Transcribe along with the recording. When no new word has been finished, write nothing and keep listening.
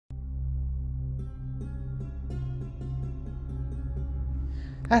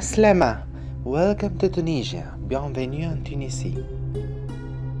Aslama, welcome to Tunisia. Bienvenue en Tunisie.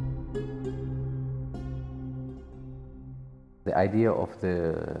 The idea of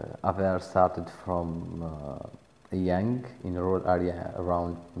the AVER started from a young in a rural area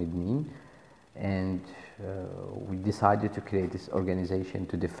around Medenine, and we decided to create this organization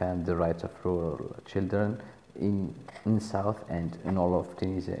to defend the rights of rural children in South and in all of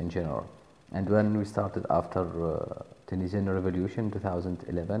Tunisia in general. And when we started after Tunisian Revolution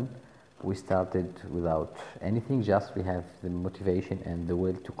 2011, we started without anything, just we have the motivation and the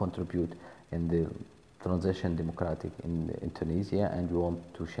will to contribute in the transition democratic in Tunisia, and we want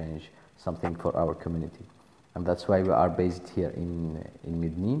to change something for our community. And that's why we are based here in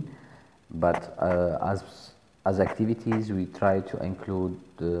Medenine. But as activities, we try to include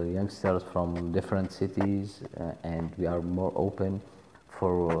youngsters from different cities, and we are more open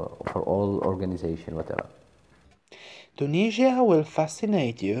for all organization, whatever. Tunisia will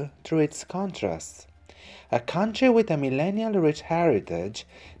fascinate you through its contrasts. A country with a millennial-rich heritage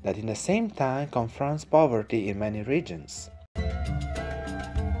that in the same time confronts poverty in many regions.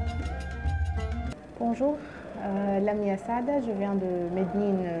 Bonjour, Lamia Sada, je viens de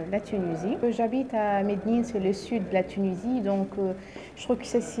Medenine, la Tunisie. J'habite à Medenine, c'est le sud de la Tunisie, donc je trouve que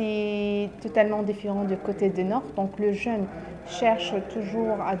c'est totalement différent du côté du nord. Donc le jeune cherche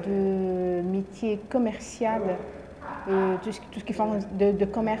toujours à de métiers commerciaux, tout ce qui font de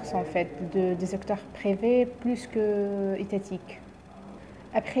commerce en fait, des secteurs privés plus que étatiques.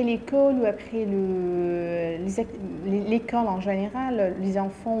 Après l'école ou après l'école en général, les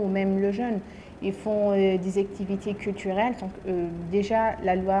enfants ou même le jeune, ils font des activités culturelles. Donc, déjà,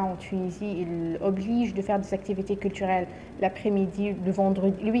 la loi en Tunisie, il oblige de faire des activités culturelles l'après-midi, le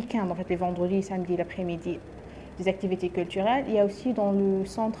vendredi, le week-end, en fait, les vendredis et samedis l'après-midi, des activités culturelles. Il y a aussi dans le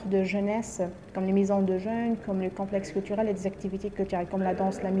centre de jeunesse, comme les maisons de jeunes, comme le complexe culturel, il y a des activités culturelles comme la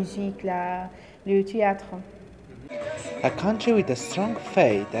danse, la musique, le théâtre. A country with a strong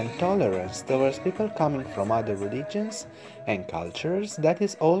faith and tolerance towards people coming from other religions and cultures, that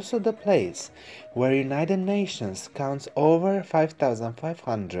is also the place where United Nations counts over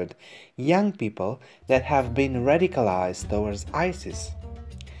 5,500 young people that have been radicalized towards ISIS.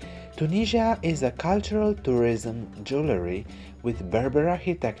 Tunisia is a cultural tourism jewelry with Berber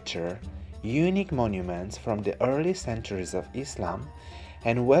architecture, unique monuments from the early centuries of Islam,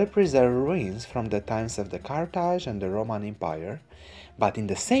 and well-preserved ruins from the times of the Carthage and the Roman Empire, but in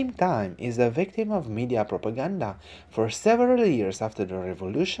the same time is a victim of media propaganda for several years after the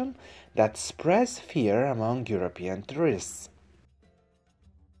revolution that spreads fear among European tourists.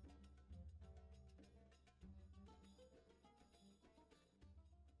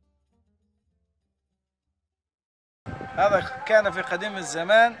 هذا كان في قديم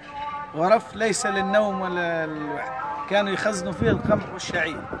الزمان غرف ليس للنوم ولا الوعي. كانوا يخزنوا فيه القمح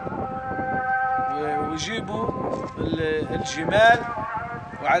والشعير ويجيبوا الجمال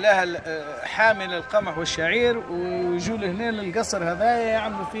وعليها حامل القمح والشعير ويجوا لهنا للقصر هذايا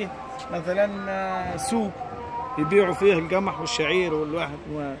يعملوا فيه مثلا سوق يبيعوا فيه القمح والشعير والواحد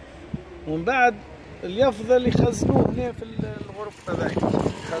ومن بعد اللي يفضل يخزنوه هنا في الغرف هذايا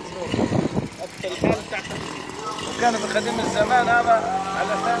يخزنوه أكثر الحال بتاعت وكان في قديم الزمان هذا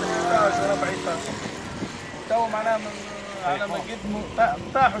على ثاني إيطاج وربع إيطاج تو معناها على ما قد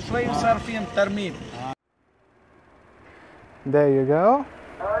طاحوا شوي وصار فيهم ترميم. There you go.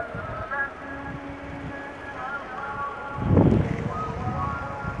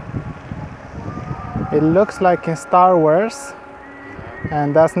 It looks like in Star Wars,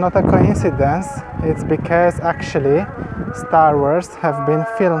 and that's not a coincidence. It's because actually Star Wars have been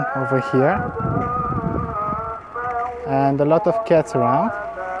filmed over here, and a lot of cats around.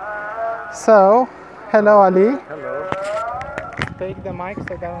 So, hello Ali. Hello. Take the mic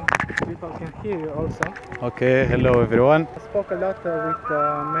so that people can hear you also. Okay, hello everyone. I spoke a lot with the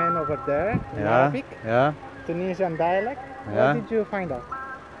man over there in Arabic, Tunisian dialect. What did you find out?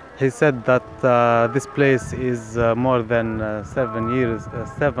 He said that this place is more than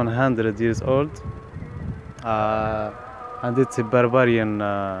 700 years old, and it's a barbarian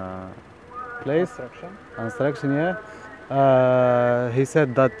place. Construction, yeah. He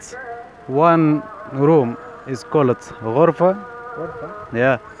said that one room is called غرفة,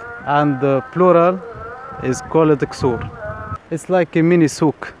 yeah, and the plural is called ksur. It's like a mini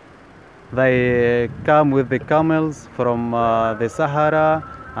souk. They come with the camels from the Sahara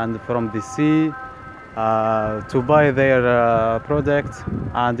and from the sea to buy their product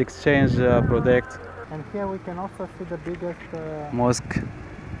and exchange product. And here we can also see the biggest mosque.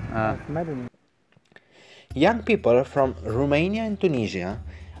 Medenine. Young people from Romania and Tunisia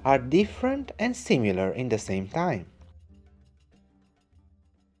are different and similar in the same time.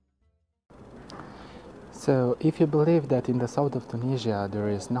 So if you believe that in the south of Tunisia there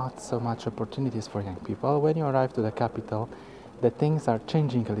is not so much opportunities for young people, when you arrive to the capital, the things are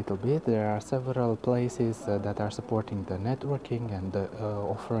changing a little bit. There are several places that are supporting the networking and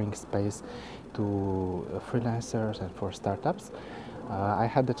offering space to freelancers and for startups. I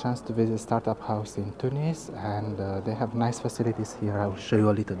had the chance to visit Startup House in Tunis, and they have nice facilities here. I will show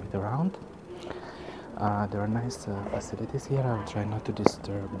you a little bit around. There are nice facilities here. I will try not to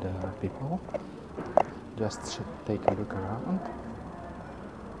disturb the people. Just take a look around.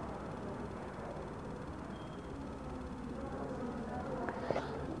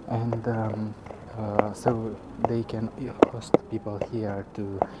 And so they can host people here to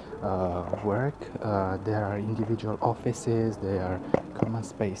work. There are individual offices, there are common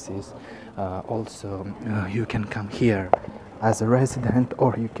spaces. Also, you can come here as a resident,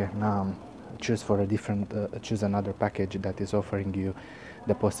 or you can choose for a different, choose another package that is offering you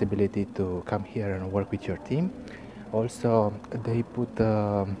the possibility to come here and work with your team. Also, they put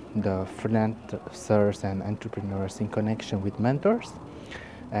the freelancers and entrepreneurs in connection with mentors,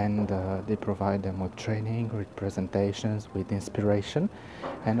 and they provide them with training, with presentations, with inspiration.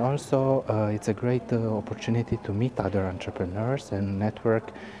 And also it's a great opportunity to meet other entrepreneurs and network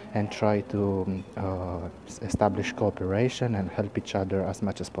and try to establish cooperation and help each other as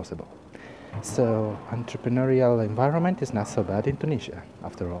much as possible. So entrepreneurial environment is not so bad in Tunisia,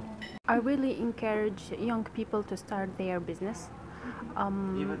 after all. I really encourage young people to start their business.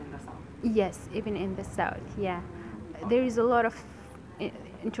 Even in the south? Yes, even in the south, yeah. There is a lot of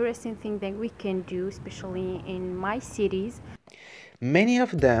interesting things that we can do, especially in my cities. Many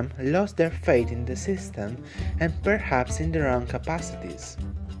of them lost their faith in the system and perhaps in their own capacities.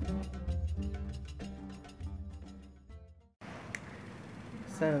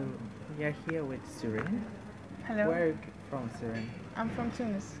 So, we are here with Surin. Hello. Where are you from, Surin? I'm from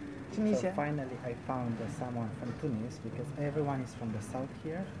Tunis, Tunisia. So finally I found someone from Tunis, because everyone is from the south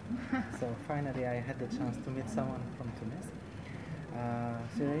here. So finally I had the chance to meet someone from Tunis.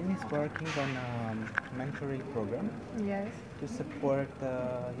 Surin is working on a mentoring program Yes. to support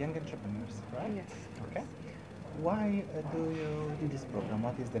young entrepreneurs, right? Yes. Okay. Why do you do this program?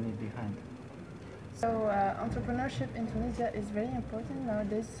 What is the need behind? So entrepreneurship in Tunisia is very important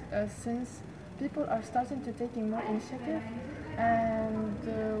nowadays, since people are starting to taking more initiative, and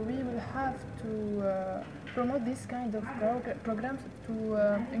we will have to promote this kind of programs to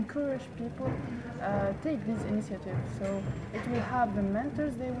encourage people take these initiatives. So it will have the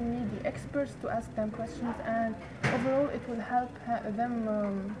mentors, they will need the experts to ask them questions, and overall it will help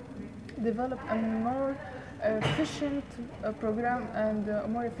them develop a more efficient program and a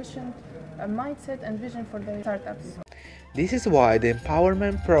more efficient mindset and vision for their startups. This is why the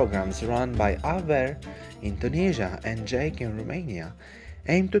empowerment programs run by AVER in Tunisia and GEYC in Romania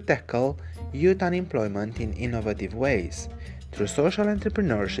aim to tackle youth unemployment in innovative ways through social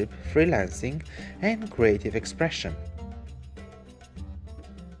entrepreneurship, freelancing, and creative expression.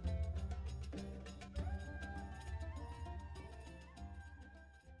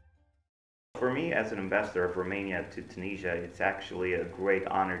 For me, as an ambassador of Romania to Tunisia, it's actually a great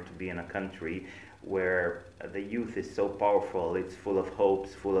honor to be in a country where the youth is so powerful. It's full of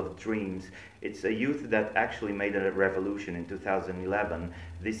hopes, full of dreams. It's a youth that actually made a revolution in 2011.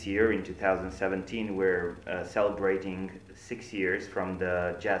 This year, in 2017, we're celebrating 6 years from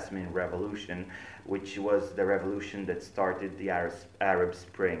the Jasmine Revolution, which was the revolution that started the Arab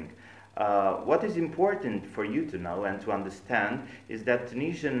Spring. What is important for you to know and to understand is that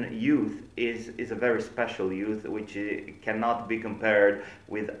Tunisian youth is a very special youth, which cannot be compared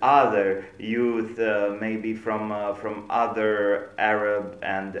with other youth, maybe from other Arab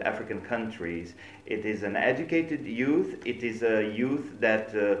and African countries. It is an educated youth, it is a youth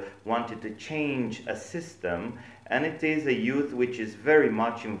that wanted to change a system, and it is a youth which is very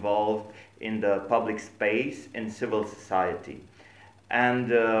much involved in the public space and civil society.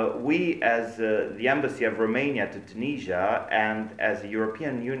 And we, as the Embassy of Romania to Tunisia and as a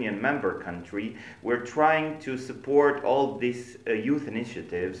European Union member country, we're trying to support all these youth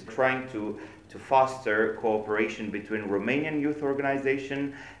initiatives, trying to foster cooperation between Romanian youth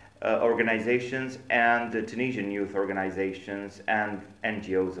organizations and Tunisian youth organizations and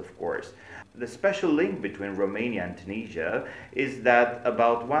NGOs, of course. The special link between Romania and Tunisia is that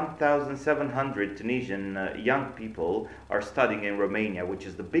about 1,700 Tunisian young people are studying in Romania, which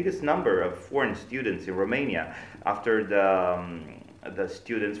is the biggest number of foreign students in Romania after the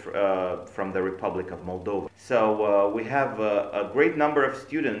students from the Republic of Moldova. So we have a great number of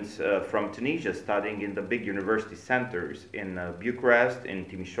students from Tunisia studying in the big university centers in Bucharest, in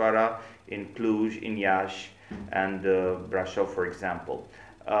Timișoara, in Cluj, in Iași, and Brașov, for example.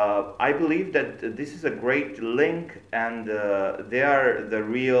 I believe that this is a great link, and they are the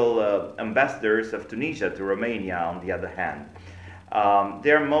real ambassadors of Tunisia to Romania, on the other hand.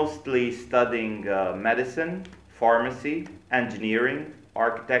 They're mostly studying medicine, pharmacy, engineering,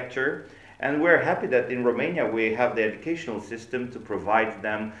 architecture, and we're happy that in Romania we have the educational system to provide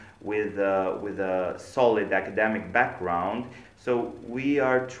them with a solid academic background. So we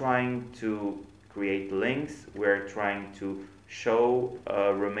are trying to create links, we're trying to show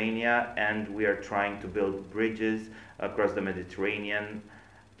Romania, and we are trying to build bridges across the Mediterranean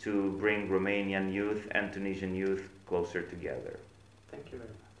to bring Romanian youth and Tunisian youth closer together. Thank you very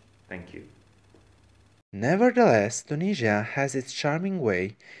much. Thank you. Nevertheless, Tunisia has its charming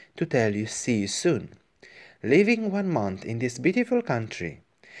way to tell you see you soon. Living 1 month in this beautiful country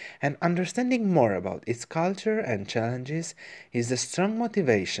and understanding more about its culture and challenges is a strong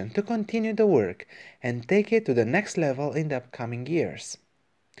motivation to continue the work and take it to the next level in the upcoming years.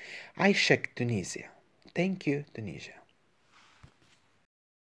 I check Tunisia. Thank you, Tunisia.